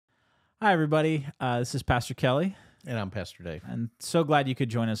Hi, everybody. This is Pastor Kelly, And I'm Pastor Dave. and so glad you could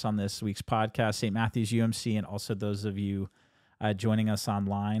join us on this week's podcast, St. Matthew's UMC, and also those of you joining us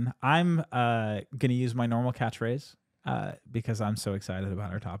online. I'm going to use my normal catchphrase because I'm so excited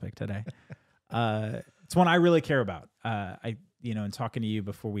about our topic today. It's one I really care about. In talking to you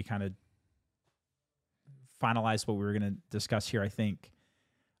before we kind of finalized what we were going to discuss here, I think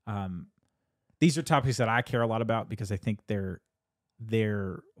these are topics that I care a lot about because I think they're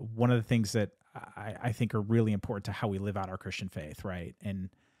one of the things that I think are really important to how we live out our Christian faith, right?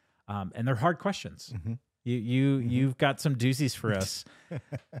 And they're hard questions. Mm-hmm. You've got some doozies for us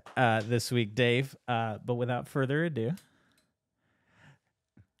this week, Dave. But without further ado,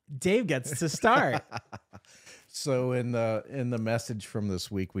 Dave gets to start. So in the message from this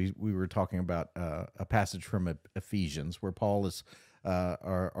week, we were talking about a passage from Ephesians, where Paul is,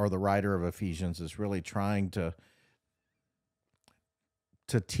 or the writer of Ephesians, is really trying to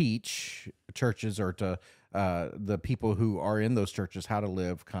teach churches or to the people who are in those churches how to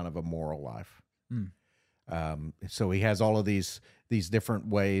live kind of a moral life. So he has all of these different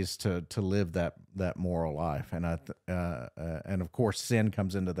ways to live that moral life, and of course sin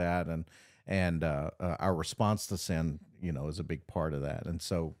comes into that, and our response to sin, is a big part of that. And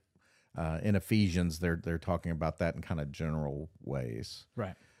so in Ephesians, they're talking about that in kind of general ways.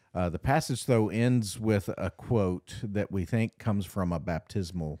 Right. The passage, though, ends with a quote that we think comes from a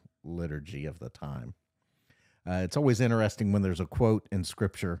baptismal liturgy of the time. It's always interesting when there's a quote in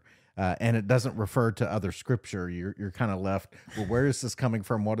Scripture and it doesn't refer to other Scripture. You're kind of left, well, where is this coming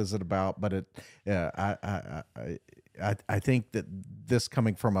from? What is it about? But I think that this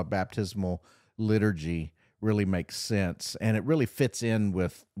coming from a baptismal liturgy really makes sense, and it really fits in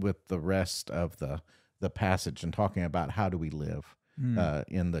with the rest of the passage and talking about how do we live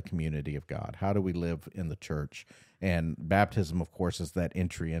in the community of God. How do we live in the church? And baptism, of course, is that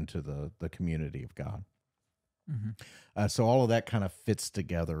entry into the community of God. Mm-hmm. So all of that kind of fits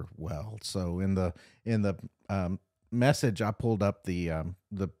together well. So in the message, I pulled up the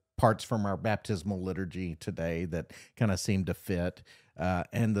parts from our baptismal liturgy today that kind of seem to fit.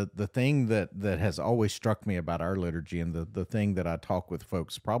 And the thing that has always struck me about our liturgy, and the thing that I talk with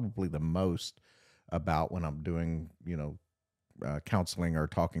folks probably the most about when I'm doing, counseling or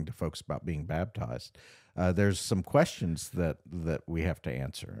talking to folks about being baptized, there's some questions that we have to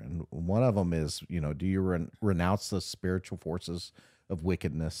answer. And one of them is, do you renounce the spiritual forces of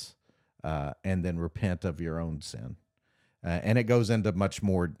wickedness and then repent of your own sin? And it goes into much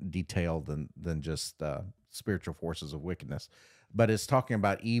more detail than just spiritual forces of wickedness. But it's talking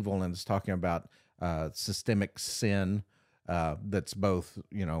about evil, and it's talking about systemic sin that's both,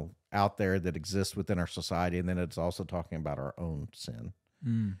 out there that exists within our society, and then it's also talking about our own sin.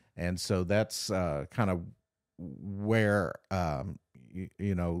 And so that's kind of where,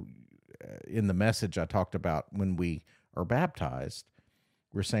 in the message I talked about when we are baptized,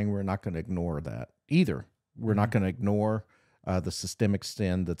 we're saying we're not going to ignore that either. We're not going to ignore the systemic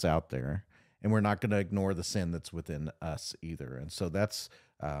sin that's out there, and we're not going to ignore the sin that's within us either. And so that's,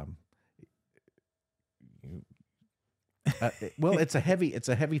 it's a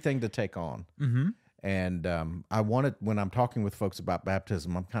heavy thing to take on. Mm-hmm. And I wanted, when I'm talking with folks about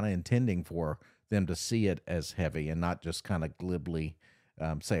baptism, I'm kind of intending for them to see it as heavy and not just kind of glibly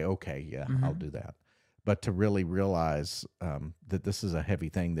say, okay, yeah, I'll do that. But to really realize that this is a heavy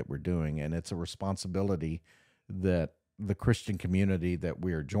thing that we're doing, and it's a responsibility that the Christian community that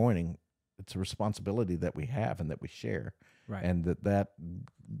we are joining, it's a responsibility that we have and that we share. Right.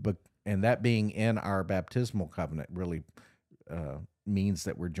 And that being in our baptismal covenant really means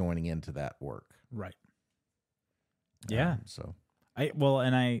that we're joining into that work. Right. Yeah.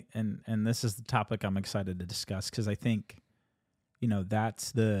 And this is the topic I'm excited to discuss, because I think,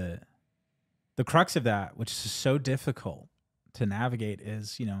 that's the crux of that, which is so difficult to navigate,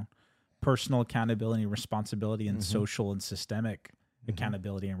 is, personal accountability and responsibility, and social and systemic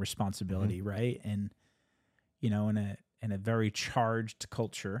accountability and responsibility, right? And, in a very charged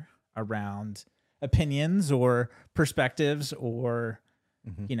culture around opinions or perspectives, or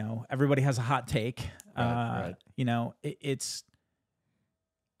everybody has a hot take. Right.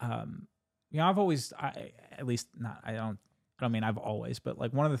 I've always, I don't mean I've always, but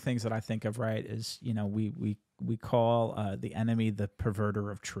like one of the things that I think of, right, is, we call the enemy the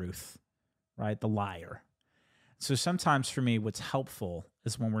perverter of truth, right? The liar. So sometimes for me, what's helpful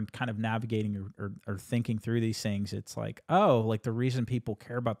is when we're kind of navigating or thinking through these things, it's like, the reason people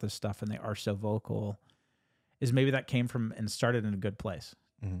care about this stuff and they are so vocal is maybe that came from and started in a good place.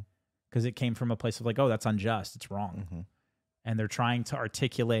 Because it came from a place of like, that's unjust, it's wrong. And they're trying to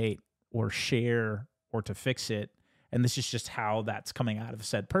articulate or share or to fix it. And this is just how that's coming out of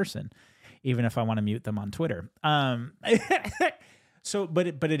said person, even if I want to mute them on Twitter. So, but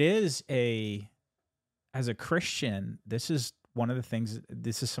it is as a Christian, this is one of the things,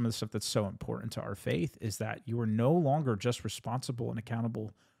 this is some of the stuff that's so important to our faith, is that you are no longer just responsible and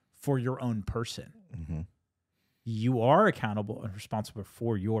accountable for your own person. Mm-hmm. You are accountable and responsible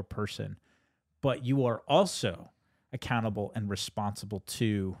for your person, but you are also accountable and responsible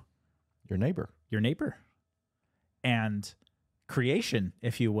to Your neighbor. And creation,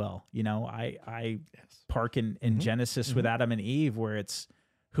 if you will. You know, I park in Genesis with Adam and Eve, where it's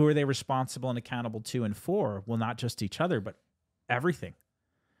who are they responsible and accountable to and for? Well, not just each other, but everything.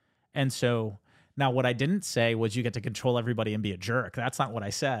 And so now what I didn't say was you get to control everybody and be a jerk. That's not what I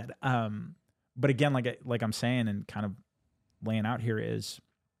said. But again, like I'm saying and kind of laying out here is,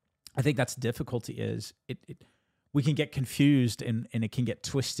 I think that's the difficulty is we can get confused and it can get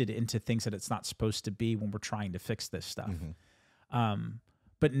twisted into things that it's not supposed to be when we're trying to fix this stuff.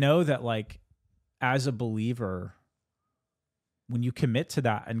 But know that, like, as a believer, when you commit to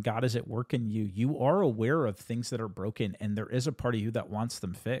that and God is at work in you, you are aware of things that are broken, and there is a part of you that wants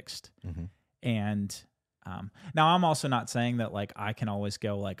them fixed. And now I'm also not saying that, like, I can always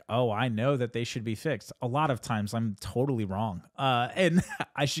go like, oh, I know that they should be fixed. A lot of times I'm totally wrong, and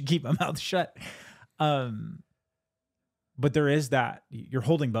I should keep my mouth shut. But there is that you're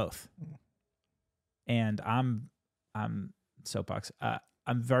holding both. And I'm soapbox.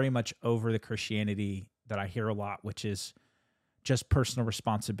 I'm very much over the Christianity that I hear a lot, which is just personal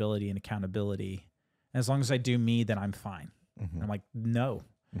responsibility and accountability. And as long as I do me, then I'm fine. I'm like, no.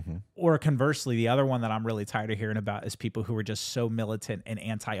 Or conversely, the other one that I'm really tired of hearing about is people who are just so militant and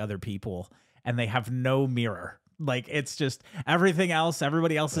anti other people, and they have no mirror. Like, it's just everything else,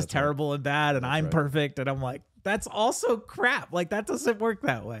 everybody else is terrible and bad, and I'm perfect. And I'm like, that's also crap. Like, that doesn't work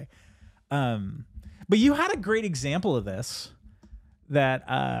that way. But you had a great example of this that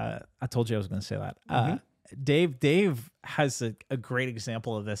I told you I was going to say that. Dave has a great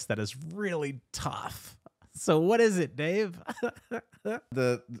example of this that is really tough. So what is it, Dave?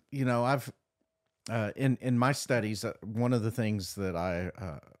 I've in my studies, one of the things that I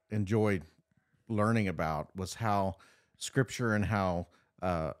enjoyed learning about was how Scripture and how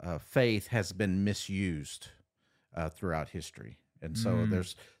faith has been misused throughout history. And so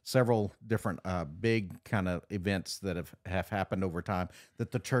there's several different big kind of events that have happened over time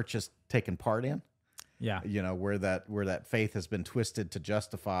that the church has taken part in. Yeah. Where that faith has been twisted to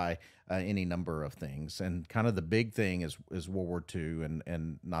justify any number of things. And kind of the big thing is World War II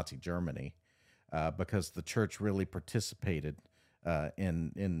and Nazi Germany, because the church really participated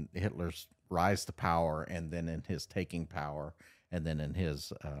in Hitler's rise to power, and then in his taking power, and then in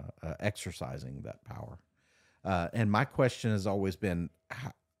his exercising that power. And my question has always been,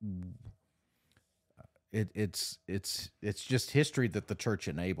 it's just history that the church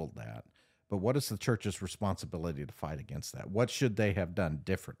enabled that. But what is the church's responsibility to fight against that? What should they have done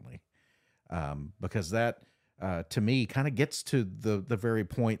differently? Because that, to me, kind of gets to the very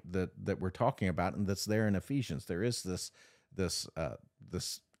point that we're talking about, and that's there in Ephesians. There is this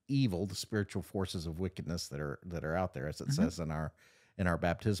evil, the spiritual forces of wickedness that are out there, as it says in our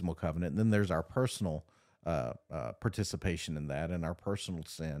baptismal covenant. And then there's our personal participation in that, and our personal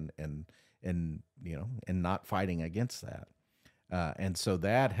sin, and not fighting against that. And so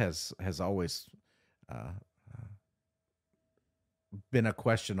that has always been a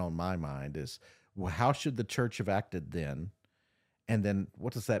question on my mind is, well, how should the church have acted then? And then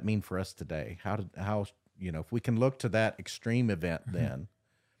what does that mean for us today? How if we can look to that extreme event then,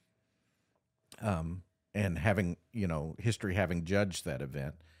 and having, history having judged that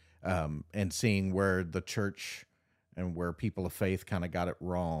event, and seeing where the church and where people of faith kind of got it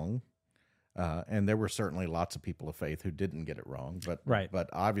wrong. And there were certainly lots of people of faith who didn't get it wrong, but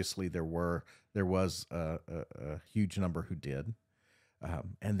obviously there was a huge number who did.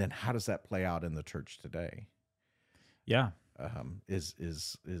 And then how does that play out in the church today? Yeah.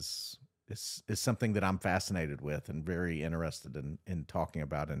 Is something that I'm fascinated with and very interested in talking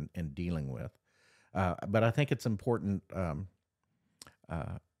about and dealing with. But I think it's important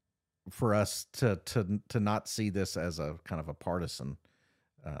for us to not see this as a kind of a partisan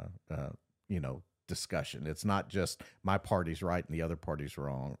discussion. It's not just my party's right and the other party's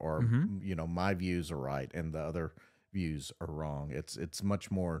wrong, or my views are right and the other views are wrong. It's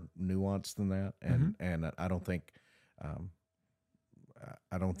much more nuanced than that, and I don't think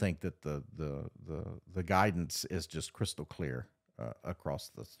that the guidance is just crystal clear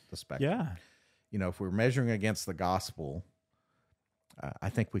across the spectrum. Yeah. If we're measuring against the gospel, I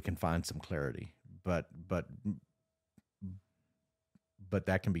think we can find some clarity, but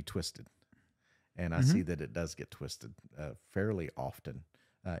that can be twisted. And I see that it does get twisted fairly often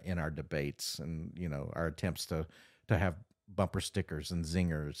in our debates, and our attempts to have bumper stickers and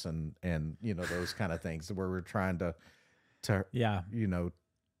zingers and those kind of things where we're trying to Yeah.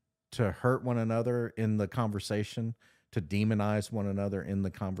 To hurt one another in the conversation, to demonize one another in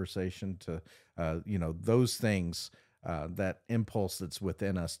the conversation, to those things, that impulse that's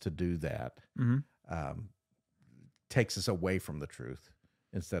within us to do that, takes us away from the truth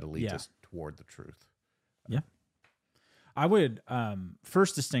instead of leads us toward the truth. Yeah. I would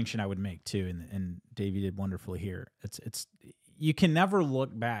first distinction I would make too, and Dave, you did wonderfully here. It's you can never look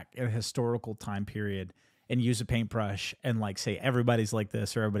back at a historical time period and use a paintbrush and like say everybody's like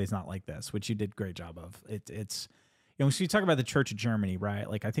this or everybody's not like this, which you did a great job of. It's so you talk about the Church of Germany, right?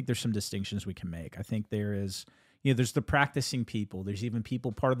 Like I think there's some distinctions we can make. I think there is, there's the practicing people. There's even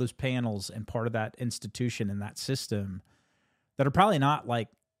people part of those panels and part of that institution and that system that are probably not like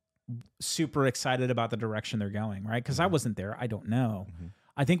super excited about the direction they're going, right? Because I wasn't there. I don't know.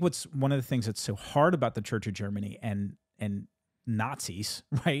 I think what's one of the things that's so hard about the Church of Germany and Nazis,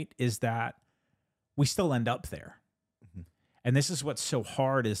 right, is that we still end up there. And this is what's so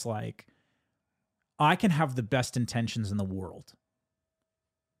hard is like, I can have the best intentions in the world.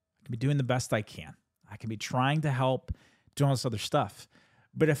 I can be doing the best I can. I can be trying to help do all this other stuff.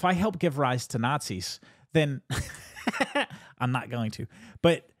 But if I help give rise to Nazis, then I'm not going to.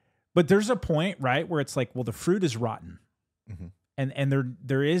 But there's a point, right, where it's like, well, the fruit is rotten. And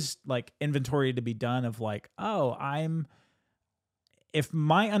there is like inventory to be done of like, oh, if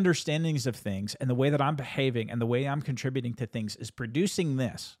my understandings of things and the way that I'm behaving and the way I'm contributing to things is producing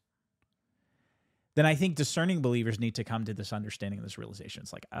this, then I think discerning believers need to come to this understanding, this realization.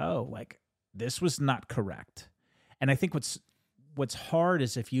 It's like, oh, like this was not correct. And I think what's hard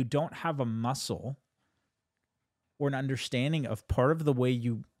is if you don't have a muscle or an understanding of part of the way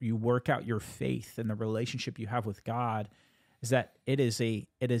you work out your faith and the relationship you have with God, is that it is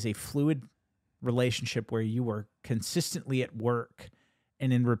a fluid relationship where you are consistently at work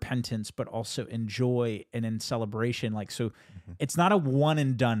and in repentance, but also in joy and in celebration. Like, so it's not a one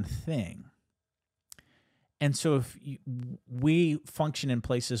and done thing. And so if we function in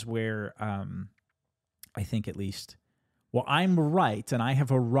places where I think at least, well, I'm right and I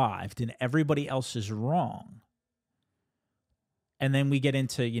have arrived and everybody else is wrong. And then we get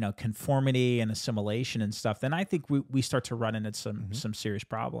into, conformity and assimilation and stuff, then I think we start to run into some serious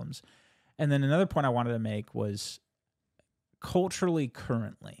problems. And then another point I wanted to make was culturally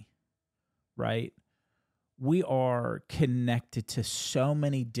currently, right? We are connected to so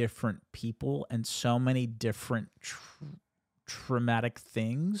many different people and so many different traumatic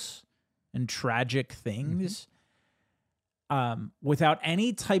things and tragic things without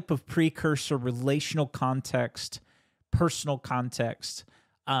any type of precursor, relational context, personal context,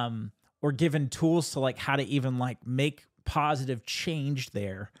 or given tools to like how to even like make positive change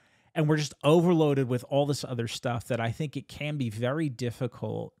there. And we're just overloaded with all this other stuff that I think it can be very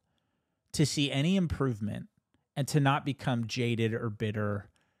difficult to see any improvement and to not become jaded or bitter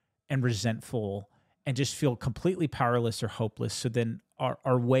and resentful and just feel completely powerless or hopeless. So then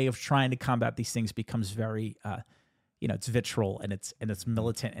our way of trying to combat these things becomes very, it's vitriol and it's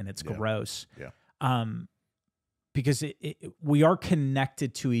militant and it's gross. Yeah. Because we are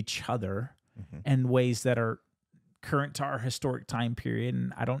connected to each other in ways that are current to our historic time period.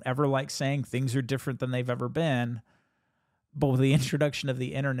 And I don't ever like saying things are different than they've ever been. But with the introduction of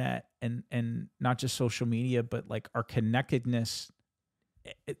the internet and not just social media, but like our connectedness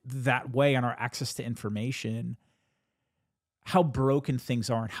that way and our access to information, how broken things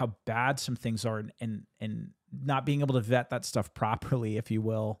are and how bad some things are and not being able to vet that stuff properly, if you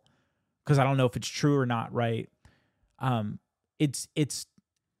will, because I don't know if it's true or not, right? It's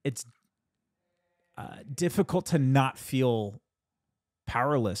difficult to not feel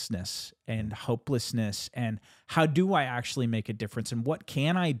powerlessness and hopelessness, and how do I actually make a difference, and what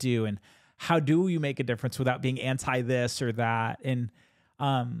can I do, and how do you make a difference without being anti this or that? And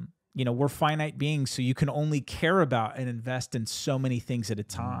we're finite beings, so you can only care about and invest in so many things at a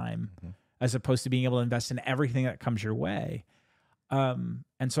time, as opposed to being able to invest in everything that comes your way. And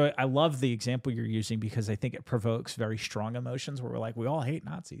so I love the example you're using, because I think it provokes very strong emotions where we're like, we all hate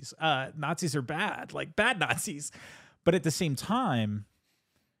Nazis. Nazis are bad, like bad Nazis. But at the same time,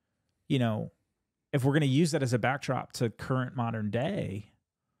 if we're going to use that as a backdrop to current modern day,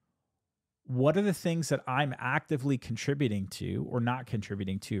 what are the things that I'm actively contributing to or not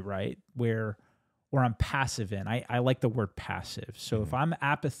contributing to, right? Where I'm passive in. I like the word passive. So if I'm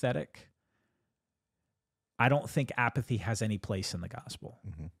apathetic, I don't think apathy has any place in the gospel.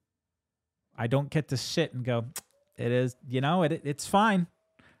 I don't get to sit and go, it is, it's fine.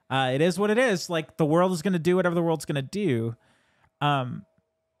 It is what it is. Like, the world is going to do whatever the world's going to do. And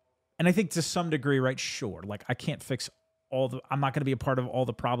I think to some degree, right, sure, like I can't fix I'm not going to be a part of all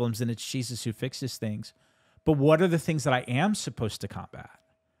the problems, and it's Jesus who fixes things. But what are the things that I am supposed to combat?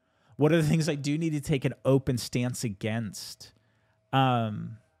 What are the things I do need to take an open stance against?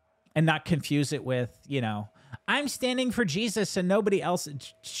 And not confuse it with, I'm standing for Jesus and nobody else.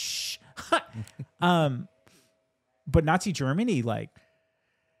 Shh. But Nazi Germany, like,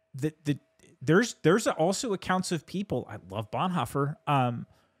 there's also accounts of people, I love Bonhoeffer,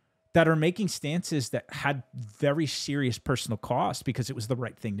 that are making stances that had very serious personal cost because it was the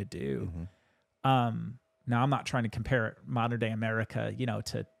right thing to do. Mm-hmm. Now, I'm not trying to compare modern day America,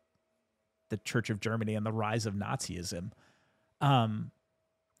 to the Church of Germany and the rise of Nazism.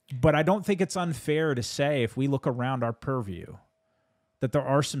 But I don't think it's unfair to say, if we look around our purview, that there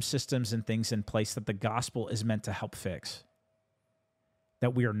are some systems and things in place that the gospel is meant to help fix,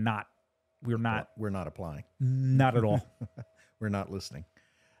 that we're not applying. Not at all. We're not listening.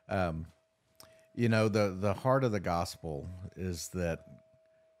 The heart of the gospel is that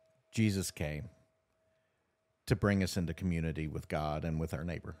Jesus came to bring us into community with God and with our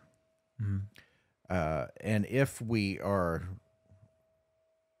neighbor. Mm-hmm. And if we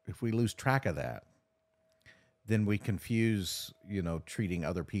lose track of that, then we confuse, treating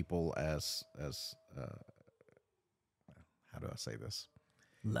other people as how do I say this?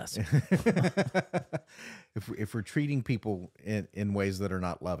 Less. If we're treating people in ways that are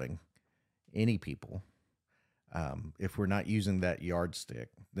not loving, any people, if we're not using that yardstick,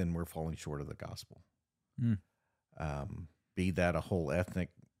 then we're falling short of the gospel. Mm. Be that a whole ethnic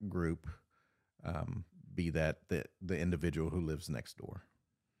group, be that the individual who lives next door.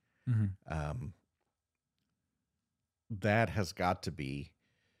 Mm-hmm. That has got to be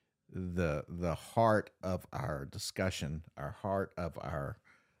the heart of our discussion, our heart of our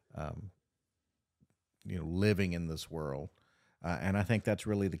living in this world, and I think that's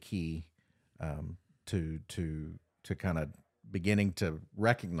really the key to kind of beginning to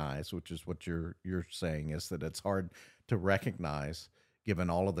recognize, which is what you're saying, is that it's hard to recognize, given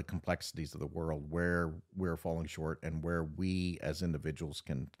all of the complexities of the world, where we're falling short and where we as individuals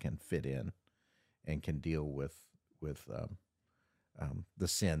can fit in and can deal with the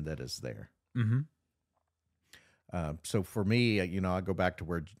sin that is there. Mm-hmm. So for me, I go back to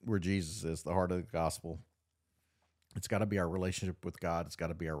where Jesus is, the heart of the gospel. It's got to be our relationship with God. It's got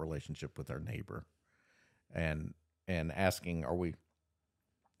to be our relationship with our neighbor, and asking, are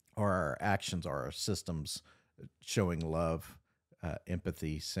our actions, are our systems showing love,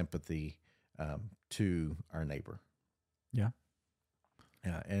 empathy, sympathy to our neighbor? Yeah.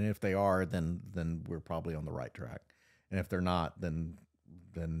 And if they are, then we're probably on the right track. And if they're not, then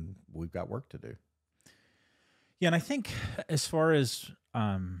we've got work to do. Yeah, and I think as far as,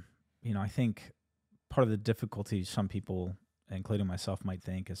 I think part of the difficulty some people, including myself, might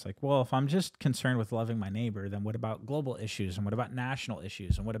think is like, well, if I'm just concerned with loving my neighbor, then what about global issues? And what about national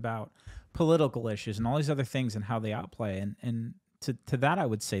issues? And what about political issues? And all these other things and how they outplay? And to that, I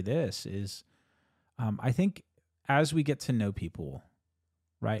would say this is, I think as we get to know people,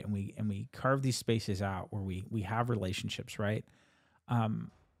 right, and we carve these spaces out where we have relationships, right,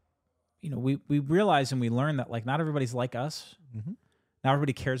 we realize and we learn that, like, not everybody's like us. Mm-hmm. Not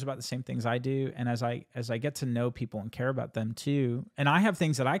everybody cares about the same things I do. And as I get to know people and care about them too, and I have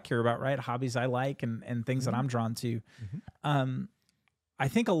things that I care about, right? Hobbies I like and things mm-hmm. that I'm drawn to. Mm-hmm. I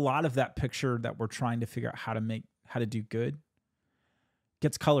think a lot of that picture that we're trying to figure out how to do good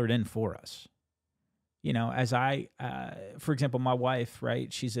gets colored in for us. As for example, my wife,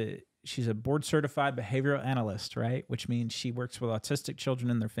 right? She's a board certified behavioral analyst, right? Which means she works with autistic children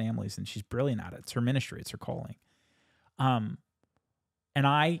and their families, and she's brilliant at it. It's her ministry. It's her calling. And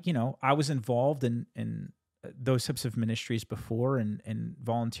I was involved in those types of ministries before and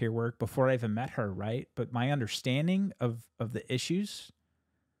volunteer work before I even met her, right? But my understanding of the issues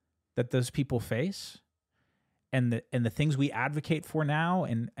that those people face and the things we advocate for now,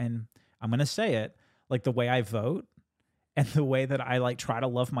 and I'm going to say it, like the way I vote and the way that I try to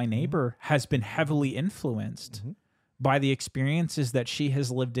love my neighbor has been heavily influenced mm-hmm. by the experiences that she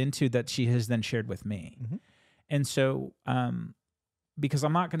has lived into that she has then shared with me. Mm-hmm. And so, because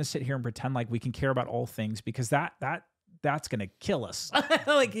I'm not going to sit here and pretend like we can care about all things, because that's going to kill us.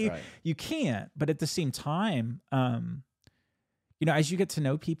 You can't. But at the same time, as you get to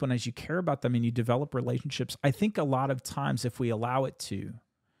know people and as you care about them and you develop relationships, I think a lot of times, if we allow it to,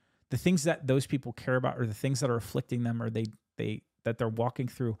 the things that those people care about or the things that are afflicting them or that they're walking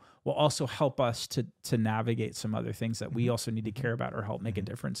through will also help us to navigate some other things that we also need to care about or help make a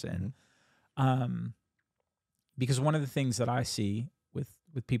difference in. Because one of the things that I see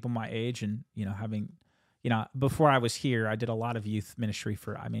with people my age, and having, before I was here, I did a lot of youth ministry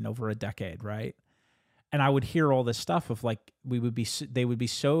for, over a decade, right? And I would hear all this stuff of like, they would be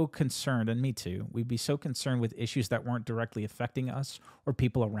so concerned, and me too, we'd be so concerned with issues that weren't directly affecting us or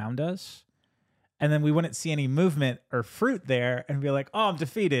people around us. And then we wouldn't see any movement or fruit there and be like, oh, I'm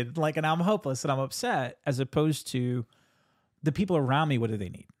defeated, like, and I'm hopeless and I'm upset, as opposed to the people around me. What do they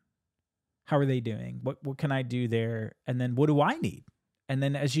need? How are they doing? What can I do there? And then what do I need? And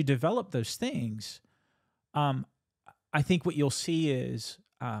then as you develop those things, I think what you'll see is,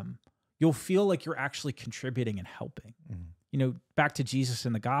 you'll feel like you're actually contributing and helping. Mm-hmm. Back to Jesus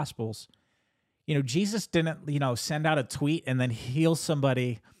in the Gospels, Jesus didn't, send out a tweet and then heal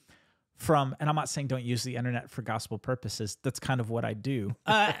somebody from, and I'm not saying don't use the internet for gospel purposes. That's kind of what I do.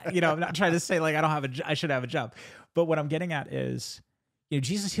 I'm not trying to say like I should have a job. But what I'm getting at is,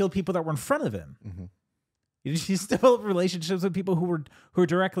 Jesus healed people that were in front of him. Mm-hmm. He's developed relationships with people who were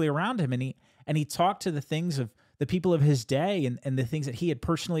directly around him. And he talked to the things of the people of his day and the things that he had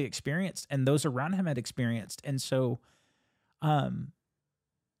personally experienced and those around him had experienced. And so,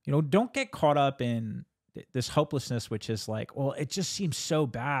 don't get caught up in this hopelessness, which is like, well, it just seems so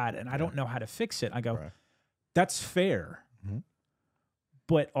bad and I don't know how to fix it. I go, right. That's fair. Mm-hmm.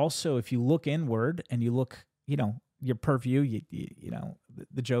 But also if you look inward and you look, your purview,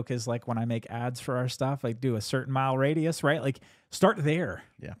 the joke is like when I make ads for our stuff, like do a certain mile radius, right? Like start there.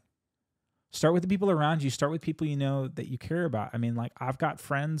 Yeah. Start with the people around you. Start with people that you care about. Like I've got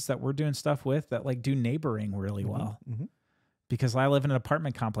friends that we're doing stuff with that like do neighboring really well. Mm-hmm. Because I live in an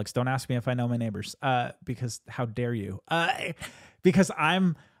apartment complex. Don't ask me if I know my neighbors. Because how dare you? Because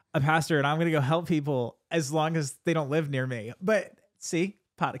I'm a pastor and I'm going to go help people as long as they don't live near me. But see,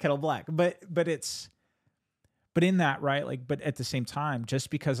 pot kettle black. But in that, right? Like, but at the same time, just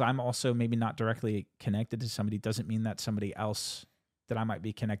because I'm also maybe not directly connected to somebody doesn't mean that somebody else that I might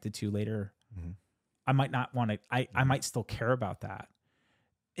be connected to later, mm-hmm. I might not want to, I might still care about that.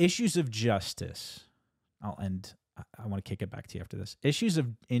 Issues of justice, I want to kick it back to you after this. Issues of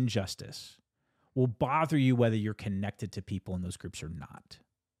injustice will bother you whether you're connected to people in those groups or not.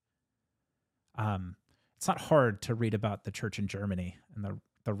 It's not hard to read about the church in Germany and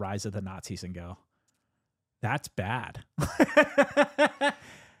the rise of the Nazis and go, that's bad.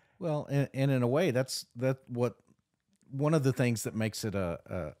 Well, and in a way, that's what one of the things that makes it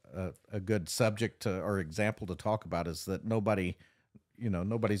a good subject or example to talk about is that nobody's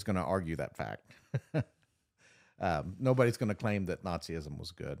going to argue that fact. Nobody's going to claim that Nazism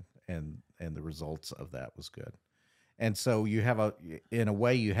was good and the results of that was good. And so you have in a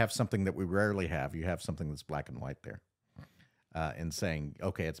way, you have something that we rarely have. You have something that's black and white there. And saying,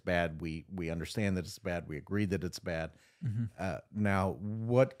 okay, it's bad. We understand that it's bad. We agree that it's bad. Mm-hmm. Now,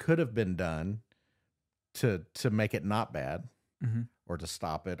 what could have been done to make it not bad, mm-hmm. or to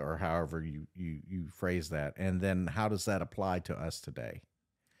stop it, or however you phrase that, and then how does that apply to us today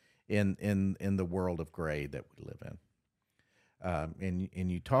in the world of gray that we live in?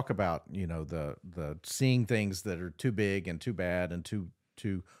 And you talk about the seeing things that are too big and too bad and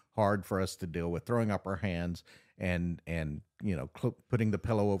too hard for us to deal with, throwing up our hands and putting the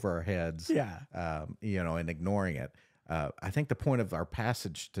pillow over our heads, and ignoring it. I think the point of our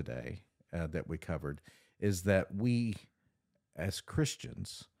passage today that we covered is that we, as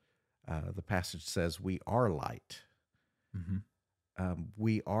Christians, the passage says we are light. Mm-hmm.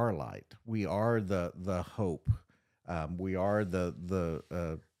 We are light. We are the hope. We are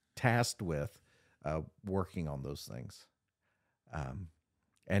the tasked with working on those things.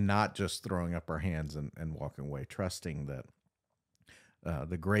 And not just throwing up our hands and walking away, trusting that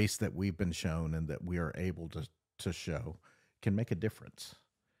the grace that we've been shown and that we are able to show can make a difference.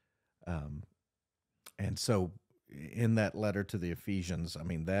 And so in that letter to the Ephesians,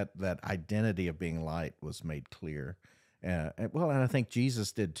 that identity of being light was made clear. And I think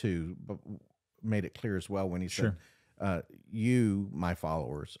Jesus did too, but made it clear as well when he said, you, my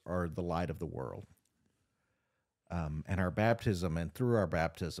followers, are the light of the world. And our baptism, and through our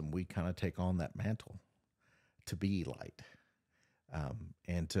baptism, we kind of take on that mantle to be light,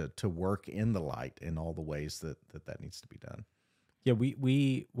 and to work in the light in all the ways that needs to be done. Yeah,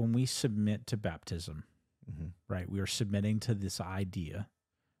 we when we submit to baptism, mm-hmm. right, we are submitting to this idea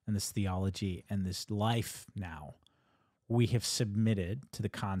and this theology and this life now. We have submitted to the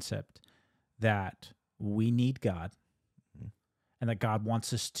concept that we need God, mm-hmm. and that God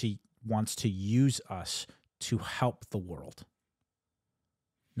wants to use us to help the world.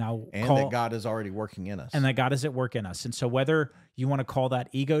 Now, that God is already working in us. And that God is at work in us. And so whether you want to call that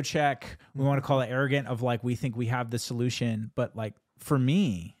ego check, we want to call it arrogant of like, we think we have the solution. But like for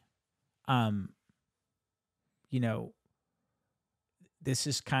me, this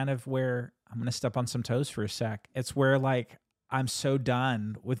is kind of where I'm going to step on some toes for a sec. It's where like I'm so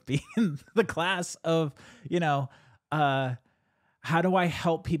done with being the class of, how do I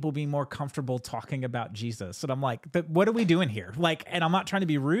help people be more comfortable talking about Jesus? And I'm like, but what are we doing here? Like, and I'm not trying to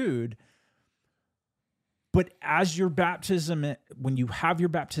be rude, but as your baptism, when you have your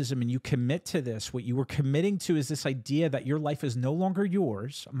baptism and you commit to this, what you were committing to is this idea that your life is no longer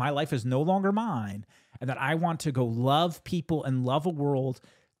yours, my life is no longer mine, and that I want to go love people and love a world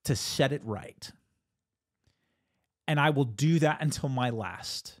to set it right. And I will do that until my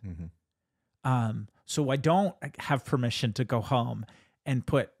last. So I don't have permission to go home and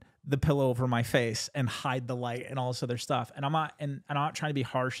put the pillow over my face and hide the light and all this other stuff. And I'm not trying to be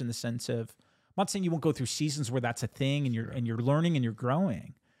harsh in the sense of, I'm not saying you won't go through seasons where that's a thing and you're learning and you're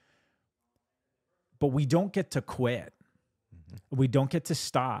growing. But we don't get to quit. We don't get to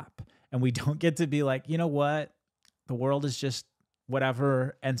stop. And we don't get to be like, you know what? The world is just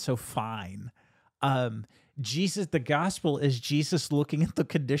whatever. And so fine. Jesus, the gospel is Jesus looking at the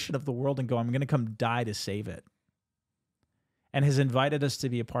condition of the world and going, I'm going to come die to save it. And has invited us to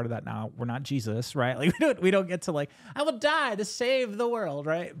be a part of that now. We're not Jesus, right? Like we don't get to like, I will die to save the world,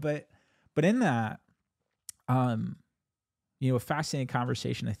 right? But in that, a fascinating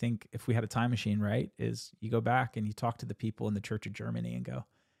conversation, I think, if we had a time machine, right, is you go back and you talk to the people in the Church of Germany and go,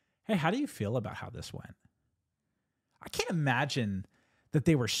 hey, how do you feel about how this went? I can't imagine that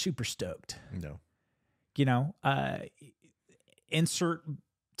they were super stoked. No. Insert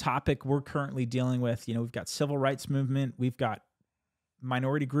topic we're currently dealing with. We've got civil rights movement. We've got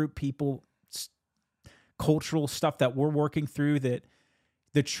minority group people, cultural stuff that we're working through that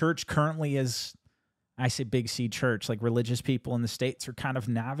the church currently is, I say big C church, like religious people in the States are kind of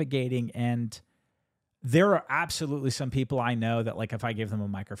navigating. And there are absolutely some people I know that like, if I gave them a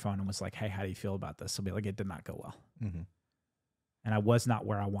microphone and was like, hey, how do you feel about this? They'll be like, it did not go well. And I was not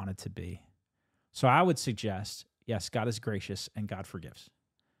where I wanted to be. So I would suggest, yes, God is gracious and God forgives.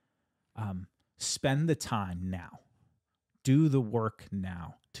 Spend the time now. Do the work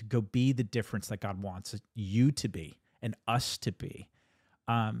now to go be the difference that God wants you to be and us to be.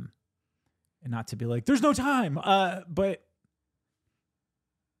 And not to be like, there's no time. But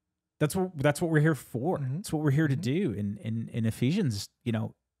that's what we're here for. That's what we're here to do. In Ephesians,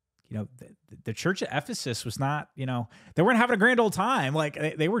 the church at Ephesus was not, they weren't having a grand old time.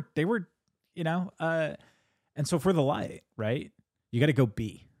 Like they were, and so for the light, right? You got to go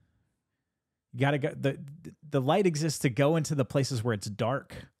be. You got to go. The light exists to go into the places where it's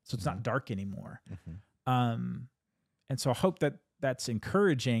dark, so it's not dark anymore. And so I hope that that's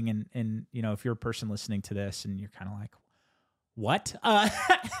encouraging. And if you're a person listening to this and you're kind of like, what?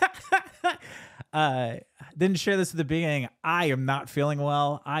 Didn't share this at the beginning. I am not feeling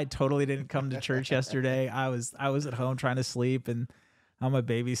well. I totally didn't come to church yesterday. I was at home trying to sleep, and my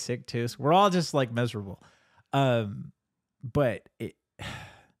baby's sick too. So we're all just like miserable. But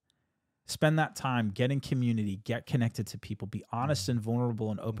spend that time, get in community, get connected to people, be honest and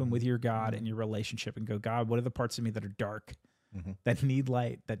vulnerable and open with your God and your relationship, and go, God, what are the parts of me that are dark, that need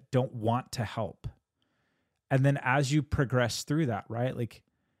light, that don't want to help? And then as you progress through that, right? Like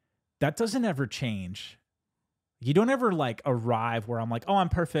that doesn't ever change. You don't ever like arrive where I'm like, oh, I'm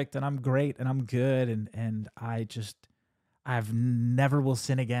perfect and I'm great and I'm good. And I've never will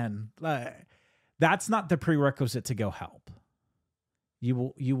sin again. That's not the prerequisite to go help.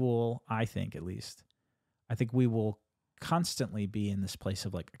 You will, I think at least, we will constantly be in this place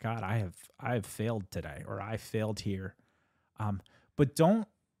of like, God, I have failed today, or I failed here. But don't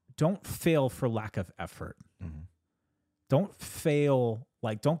fail for lack of effort. Don't fail.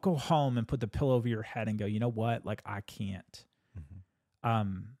 Like, don't go home and put the pillow over your head and go, you know what? Like, I can't.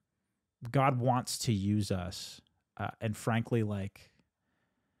 God wants to use us. And frankly, like,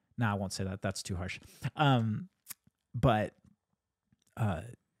 I won't say that. That's too harsh. But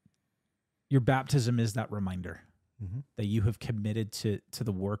your baptism is that reminder that you have committed to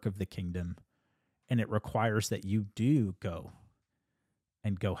the work of the kingdom, and it requires that you do go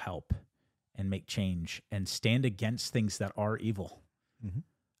help and make change and stand against things that are evil.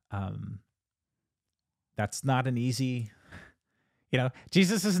 That's not an easy,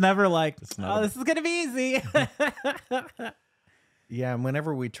 Jesus is never like, this is going to be easy. Yeah. And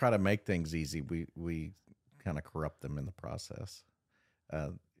whenever we try to make things easy, we kind of corrupt them in the process. I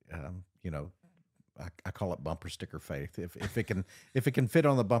call it bumper sticker faith. If it can fit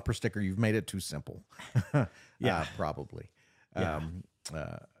on the bumper sticker, you've made it too simple. Probably. Yeah.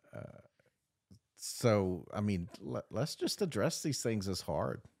 So, I mean, let's just address these things as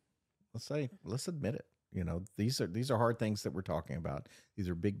hard. Let's admit it. These are hard things that we're talking about. These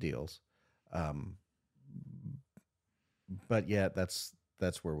are big deals. but yet that's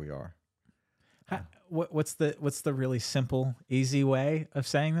where we are. What's the really simple, easy way of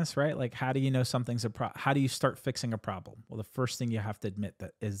saying this, right? Like, how do you know something's a problem? How do you start fixing a problem? Well, the first thing you have to admit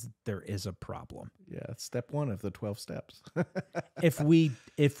that is there is a problem. Yeah, it's step 1 of the 12 steps. If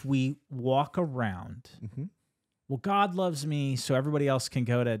we walk around, well, God loves me, so everybody else can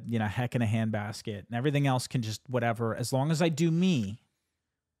go to, heck in a handbasket, and everything else can just whatever. As long as I do me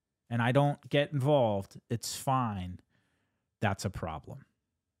and I don't get involved, it's fine. That's a problem.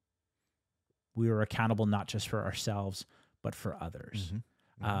 We are accountable not just for ourselves, but for others.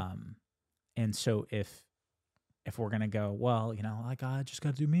 And so if we're gonna go, well, I just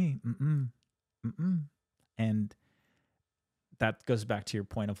got to do me, and that goes back to your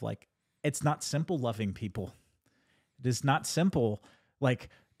point of like, it's not simple loving people. It is not simple, like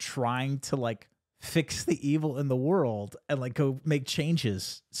trying to like fix the evil in the world and like go make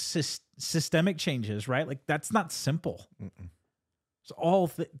changes, systemic changes, right? Like that's not simple. There's all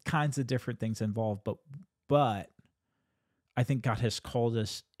kinds of different things involved, but I think God has called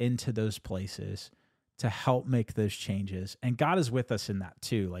us into those places to help make those changes, and God is with us in that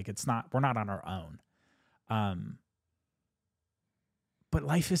too. Like we're not on our own. But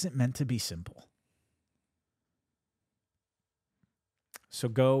life isn't meant to be simple. So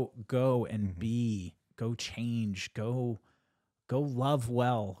go and go change, go love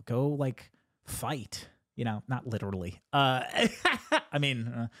well, go like fight. Not literally. I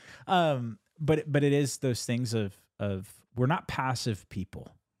mean, but it is those things of we're not passive people.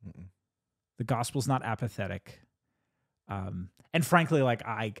 The gospel's not apathetic. And frankly, like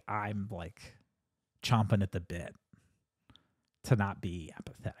I'm like chomping at the bit to not be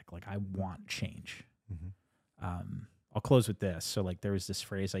apathetic. Like I want change. I'll close with this. So like there was this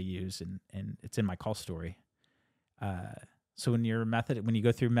phrase I use and it's in my call story. So when you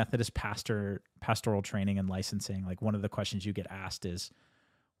go through Methodist pastoral training and licensing, like one of the questions you get asked is,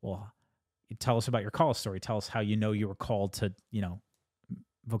 well, tell us about your call story. Tell us how you know you were called to,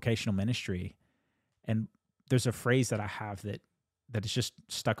 vocational ministry. And there's a phrase that I have that has just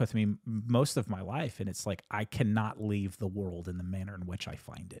stuck with me most of my life. And it's like, I cannot leave the world in the manner in which I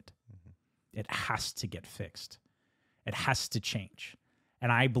find it. It has to get fixed. It has to change.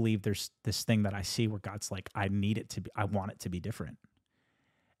 And I believe there's this thing that I see where God's like, I want it to be different.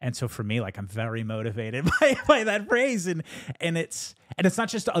 And so for me, like I'm very motivated by that phrase. And it's not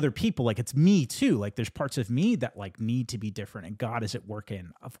just to other people, like it's me too. Like there's parts of me that like need to be different and God is at work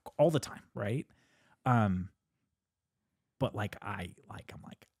in all the time. Right. But like, I'm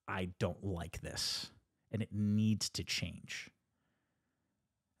like, I don't like this and it needs to change.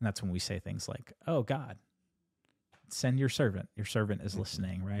 And that's when we say things like, oh God, send your servant. Your servant is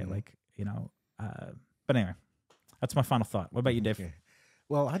listening, right? Like, but anyway, that's my final thought. What about you, Dave? Okay.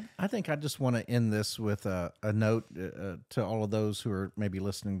 Well, I think I just want to end this with a note to all of those who are maybe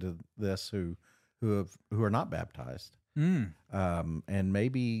listening to this who are not baptized, and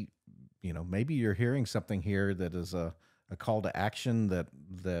maybe you're hearing something here that is a call to action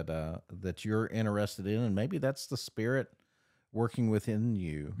that you're interested in, and maybe that's the Spirit working within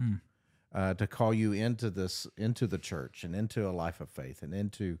you. To call you into the church and into a life of faith and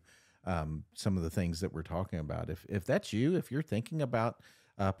into some of the things that we're talking about. If that's you, if you're thinking about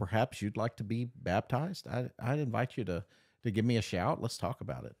perhaps you'd like to be baptized, I'd invite you to give me a shout. Let's talk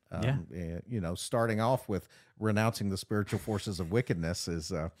about it. Starting off with renouncing the spiritual forces of wickedness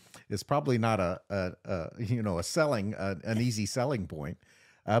is probably not an easy selling point.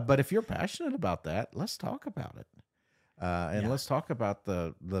 But if you're passionate about that, let's talk about it. Let's talk about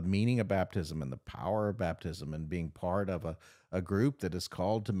the meaning of baptism and the power of baptism and being part of a group that is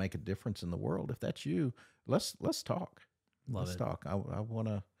called to make a difference in the world. If that's you, let's talk. Let's talk. I want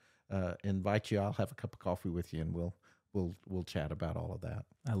to invite you. I'll have a cup of coffee with you, and we'll chat about all of that.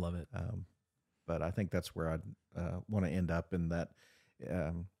 I love it. But I think that's where I want to end up in that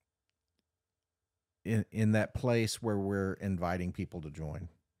in that place where we're inviting people to join.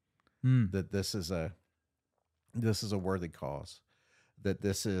 That this is a worthy cause, that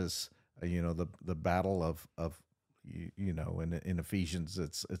this is the battle of in Ephesians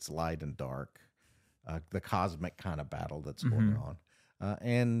it's light and dark, the cosmic kind of battle that's going on,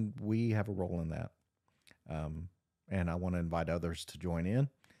 and we have a role in that, and I want to invite others to join in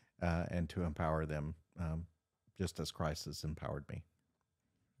and to empower them, just as Christ has empowered me.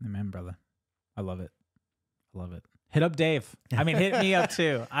 Amen, brother. I love it. Hit up Dave. I mean, hit me up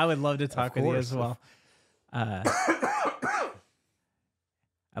too. I would love to talk with you as well. I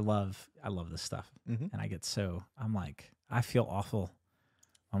love this stuff, and I'm like, I feel awful.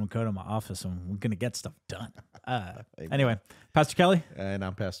 I'm gonna go to my office and we're gonna get stuff done. Anyway, Pastor Kelly, and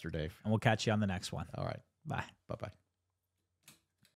I'm Pastor Dave, and we'll catch you on the next one. All right, bye. Bye.